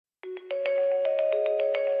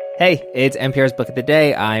Hey, it's NPR's Book of the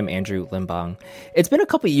Day. I'm Andrew Limbong. It's been a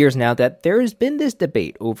couple of years now that there's been this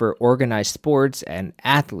debate over organized sports and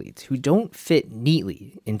athletes who don't fit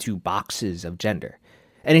neatly into boxes of gender.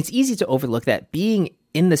 And it's easy to overlook that being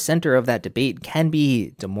in the center of that debate can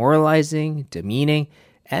be demoralizing, demeaning,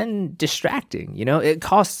 and distracting. You know, it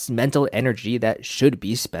costs mental energy that should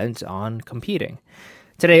be spent on competing.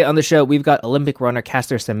 Today on the show, we've got Olympic runner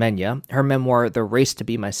Caster Semenya. Her memoir, The Race to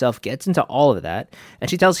Be Myself, gets into all of that.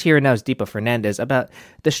 And she tells Here and Now's Deepa Fernandez about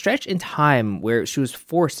the stretch in time where she was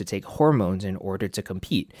forced to take hormones in order to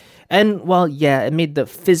compete. And while, yeah, it made the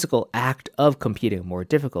physical act of competing more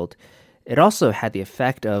difficult, it also had the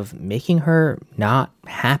effect of making her not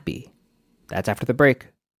happy. That's after the break.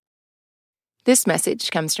 This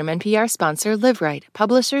message comes from NPR sponsor LiveRight,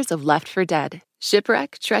 publishers of Left for Dead: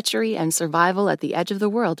 Shipwreck, Treachery, and Survival at the Edge of the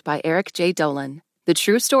World by Eric J. Dolan. The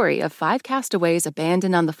true story of 5 castaways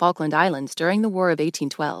abandoned on the Falkland Islands during the War of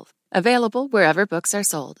 1812. Available wherever books are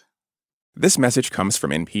sold. This message comes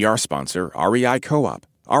from NPR sponsor REI Co-op.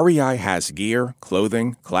 REI has gear,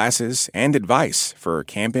 clothing, classes, and advice for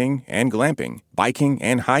camping and glamping, biking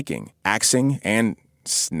and hiking, axing and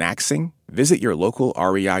snacksing. Visit your local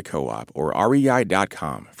REI Co-op or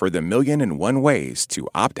rei.com for the 1,000,001 ways to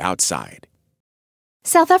opt outside.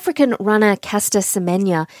 South African runner Caster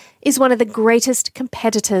Semenya is one of the greatest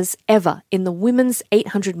competitors ever in the women's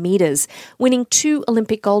 800 metres, winning 2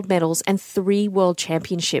 Olympic gold medals and 3 world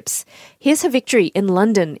championships. Here's her victory in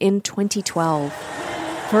London in 2012.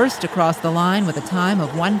 First across the line with a time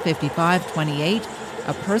of 1:55.28,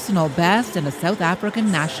 a personal best and a South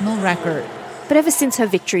African national record. But ever since her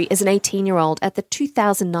victory as an 18-year-old at the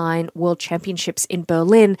 2009 World Championships in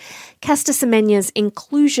Berlin, Caster Semenya's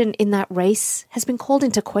inclusion in that race has been called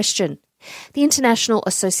into question. The International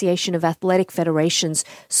Association of Athletic Federations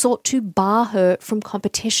sought to bar her from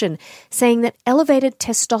competition, saying that elevated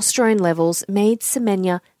testosterone levels made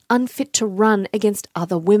Semenya unfit to run against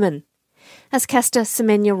other women. As Caster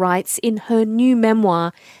Semenya writes in her new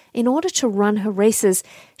memoir, in order to run her races,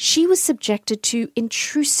 she was subjected to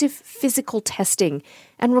intrusive physical testing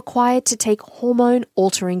and required to take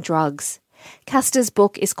hormone-altering drugs. Caster's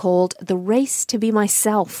book is called The Race to Be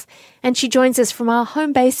Myself, and she joins us from our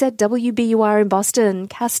home base at WBUR in Boston.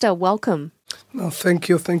 Caster, welcome. No, thank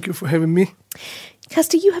you. Thank you for having me.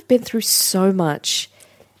 Caster, you have been through so much.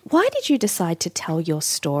 Why did you decide to tell your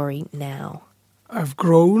story now? I've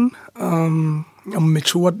grown. I'm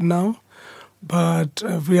matured now. But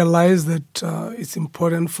I've realized that it's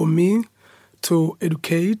important for me to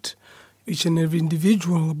educate each and every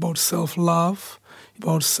individual about self-love,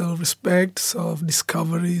 about self-respect,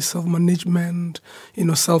 self-discovery, self-management,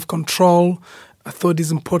 self-control. I thought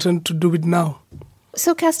it's important to do it now.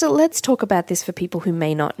 So, Caster, let's talk about this for people who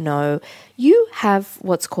may not know. You have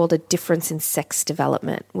what's called a difference in sex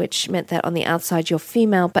development, which meant that on the outside you're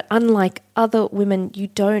female, but unlike other women, you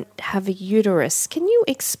don't have a uterus. Can you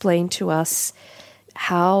explain to us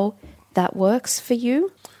how that works for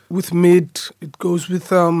you? With me, it goes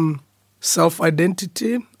with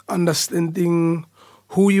self-identity, understanding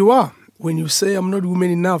who you are. When you say I'm not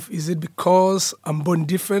woman enough, is it because I'm born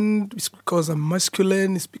different? It's because I'm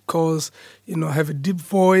masculine? It's because, I have a deep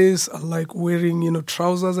voice. I like wearing,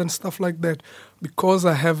 trousers and stuff like that. Because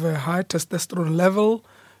I have a high testosterone level,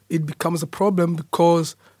 it becomes a problem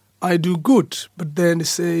because I do good. But then they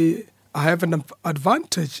say I have an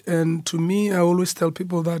advantage. And to me, I always tell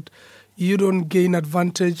people that you don't gain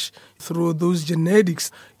advantage through those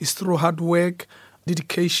genetics. It's through hard work,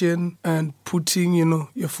 dedication, and putting,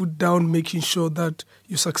 your foot down, making sure that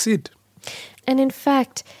you succeed. And in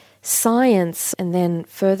fact, science, and then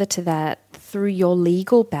further to that, through your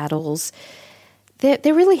legal battles,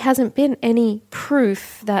 there really hasn't been any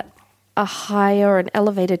proof that a higher and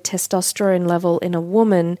elevated testosterone level in a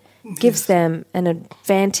woman gives them an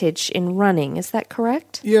advantage in running. Is that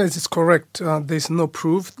correct? Yes, it's correct. There's no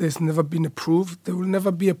proof. There's never been a proof. There will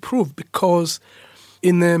never be a proof because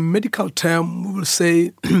in a medical term, we will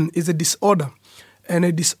say it's a disorder. And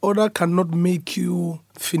a disorder cannot make you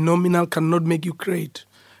phenomenal, cannot make you great.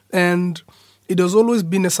 And it has always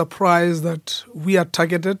been a surprise that we are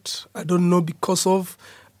targeted. I don't know, because of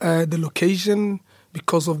the location,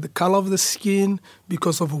 because of the color of the skin,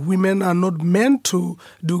 because of women are not meant to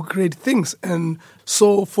do great things. And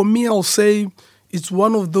so for me, I'll say it's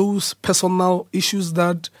one of those personal issues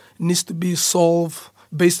that needs to be solved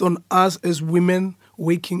based on us as women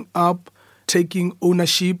waking up, taking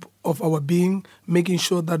ownership of our being, making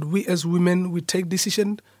sure that we as women, we take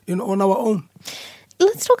decisions on our own.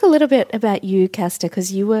 Let's talk a little bit about you, Caster,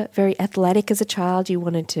 because you were very athletic as a child. You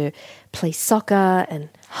wanted to play soccer and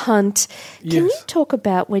hunt. Can you talk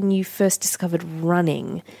about when you first discovered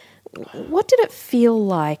running? What did it feel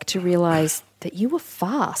like to realize that you were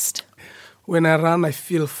fast? When I run, I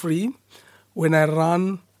feel free. When I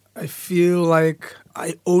run, I feel like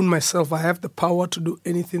I own myself. I have the power to do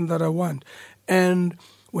anything that I want. And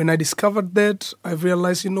when I discovered that, I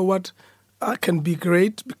realized, you know what, I can be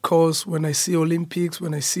great, because when I see Olympics,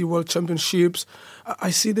 when I see World Championships, I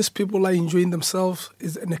see these people are enjoying themselves.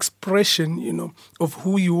 It's an expression, of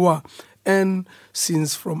who you are. And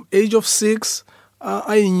since from age of 6,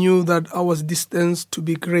 I knew that I was destined to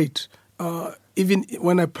be great, even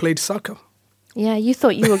when I played soccer. Yeah, you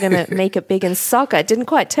thought you were going to make it big in soccer. It didn't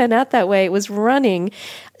quite turn out that way. It was running.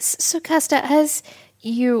 So, Caster, as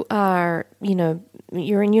you are,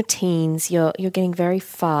 you're in your teens, you're getting very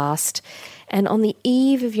fast, and on the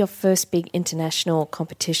eve of your first big international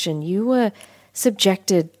competition, you were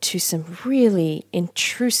subjected to some really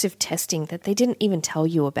intrusive testing that they didn't even tell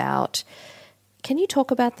you about. Can you talk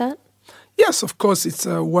about that? Yes, of course. It's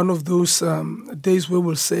one of those days where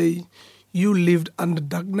we'll say, you lived under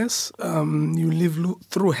darkness, you lived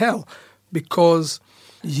through hell, because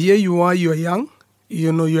here you are young,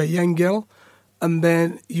 you're a young girl, and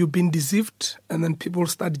then you've been deceived, and then people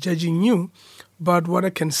start judging you. But what I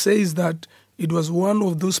can say is that it was one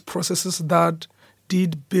of those processes that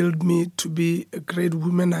did build me to be a great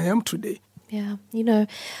woman I am today. Yeah,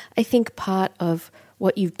 I think part of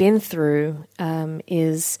what you've been through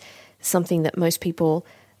is something that most people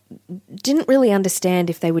didn't really understand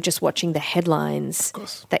if they were just watching the headlines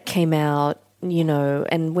that came out,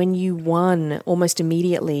 and when you won almost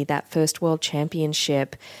immediately that first World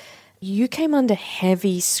Championship, you came under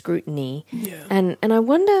heavy scrutiny. Yeah. And I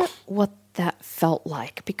wonder what that felt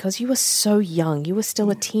like, because you were so young, you were still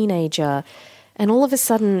a teenager, and all of a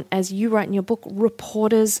sudden, as you write in your book,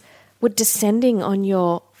 reporters were descending on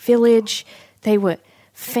your village. They were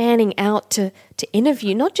fanning out to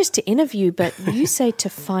interview, not just to interview, but you say to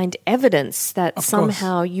find evidence that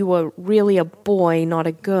somehow you were really a boy, not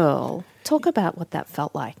a girl. Talk about what that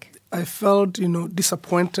felt like. I felt,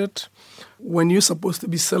 disappointed when you're supposed to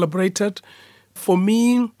be celebrated. For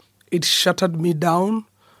me, it shuttered me down.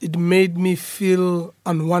 It made me feel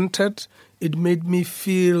unwanted. It made me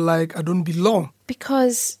feel like I don't belong.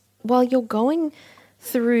 Because while you're going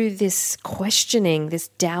through this questioning, this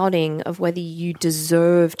doubting of whether you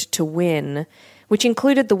deserved to win, which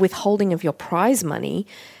included the withholding of your prize money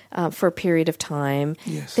for a period of time,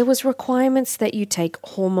 yes, there was requirements that you take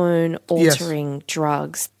hormone-altering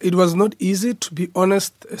drugs. It was not easy, to be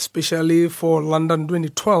honest, especially for London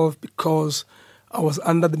 2012, because I was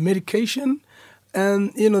under the medication,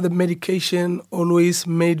 and, the medication always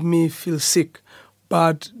made me feel sick,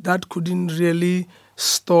 but that couldn't really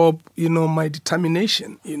stop, my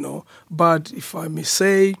determination, But if I may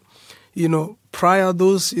say, prior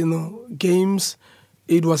those, games,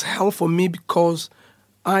 it was hell for me, because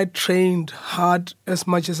I trained hard as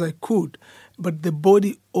much as I could, but the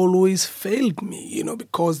body always failed me,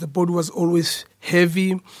 because the body was always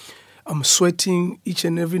heavy. I'm sweating each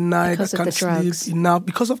and every night. Because I can't of the drugs. sleep enough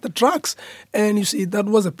because of the drugs. And you see, that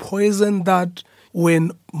was a poison that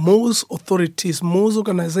when most authorities, most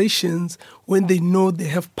organizations, when they know they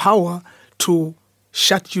have power to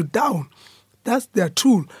shut you down, that's their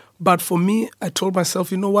tool. But for me, I told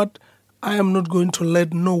myself, you know what? I am not going to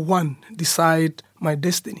let no one decide my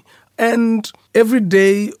destiny. And every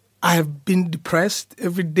day I have been depressed.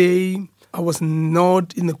 Every day I was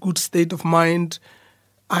not in a good state of mind.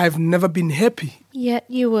 I've never been happy. Yet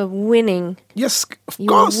you were winning. Yes, of course.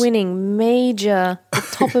 You were winning major, the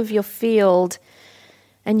top of your field,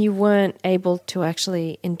 and you weren't able to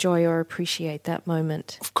actually enjoy or appreciate that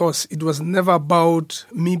moment. Of course, it was never about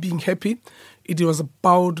me being happy. It was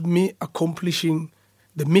about me accomplishing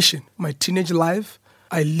the mission. My teenage life,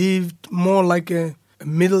 I lived more like a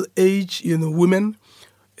middle-aged, woman,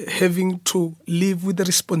 having to live with the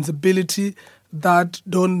responsibility that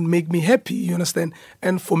don't make me happy, you understand?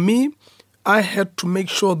 And for me, I had to make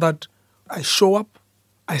sure that I show up,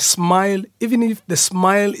 I smile, even if the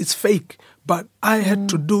smile is fake. But I had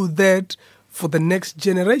to do that for the next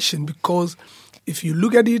generation, because if you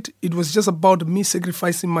look at it, it was just about me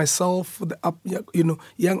sacrificing myself for the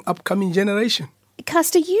young upcoming generation.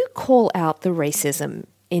 Caster, you call out the racism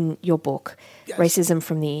in your book. Yes. Racism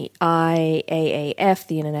from the IAAF,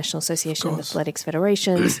 the International Association of Athletics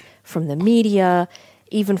Federations, from the media,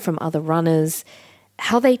 even from other runners,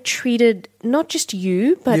 how they treated not just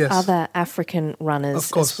you, but other African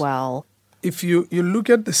runners as well. If you look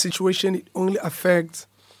at the situation, it only affects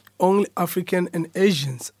only African and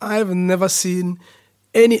Asians. I've never seen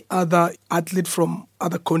any other athlete from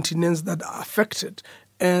other continents that are affected.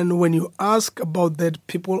 And when you ask about that,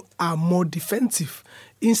 people are more defensive.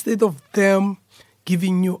 Instead of them,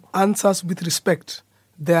 giving you answers with respect.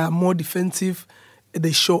 They are more defensive.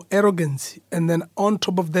 They show arrogance. And then on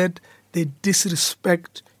top of that, they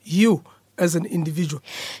disrespect you as an individual.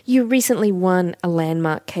 You recently won a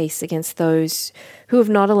landmark case against those who have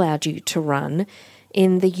not allowed you to run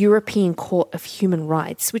in the European Court of Human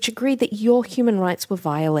Rights, which agreed that your human rights were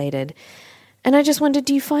violated. And I just wondered,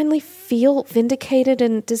 do you finally feel vindicated,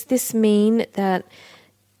 and does this mean that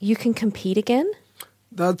you can compete again?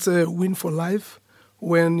 That's a win for life.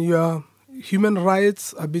 When your human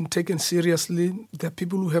rights are being taken seriously, there are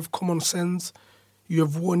people who have common sense, you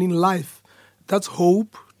have won in life. That's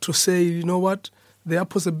hope to say, you know what, there are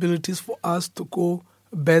possibilities for us to go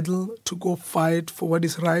battle, to go fight for what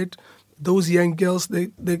is right. Those young girls,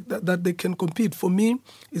 that they can compete. For me,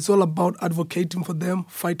 it's all about advocating for them,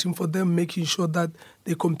 fighting for them, making sure that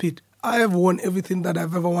they compete. I have won everything that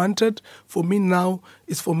I've ever wanted. For me now,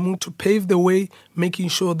 it's for me to pave the way, making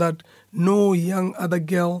sure that no young other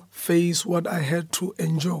girl face what I had to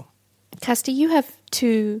endure. Caster, you have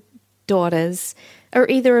 2 daughters. Are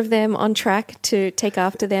either of them on track to take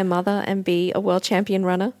after their mother and be a world champion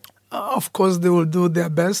runner? Of course, they will do their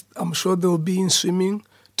best. I'm sure they will be in swimming,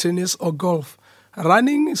 tennis or golf.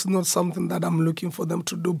 Running is not something that I'm looking for them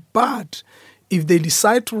to do. But if they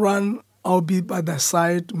decide to run, I'll be by their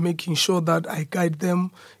side, making sure that I guide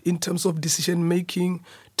them in terms of decision making,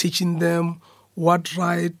 teaching them what's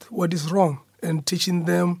right, what is wrong, and teaching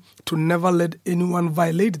them to never let anyone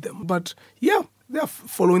violate them. But yeah, they're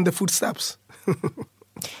following the footsteps.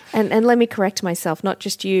 And let me correct myself, not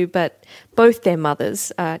just you, but both their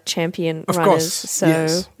mothers are champion Of runners. course, So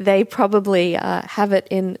yes. They probably have it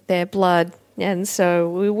in their blood. And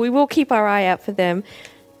so we will keep our eye out for them.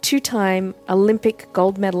 2-time Olympic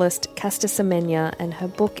gold medalist Caster Semenya, and her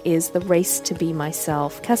book is The Race to Be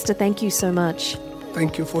Myself. Caster, thank you so much.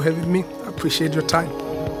 Thank you for having me. I appreciate your time.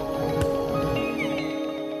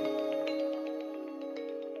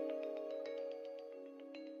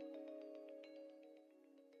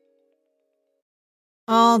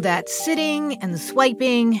 All that sitting and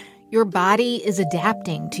swiping, your body is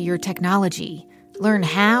adapting to your technology. Learn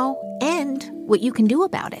how and what you can do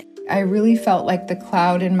about it. I really felt like the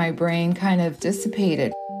cloud in my brain kind of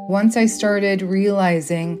dissipated. Once I started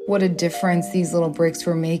realizing what a difference these little breaks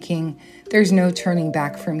were making, there's no turning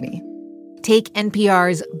back for me. Take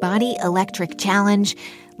NPR's Body Electric Challenge.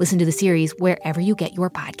 Listen to the series wherever you get your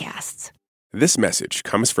podcasts. This message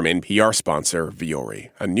comes from NPR sponsor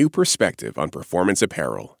Vuori, a new perspective on performance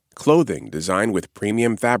apparel. Clothing designed with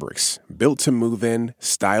premium fabrics, built to move in,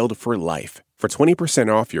 styled for life. For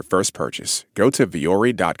 20% off your first purchase, go to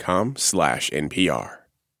vuori.com/NPR.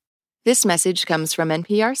 This message comes from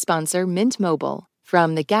NPR sponsor Mint Mobile.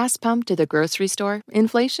 From the gas pump to the grocery store,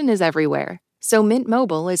 inflation is everywhere. So Mint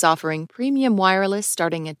Mobile is offering premium wireless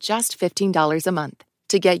starting at just $15 a month.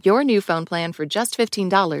 To get your new phone plan for just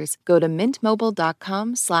 $15, go to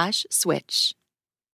mintmobile.com/switch.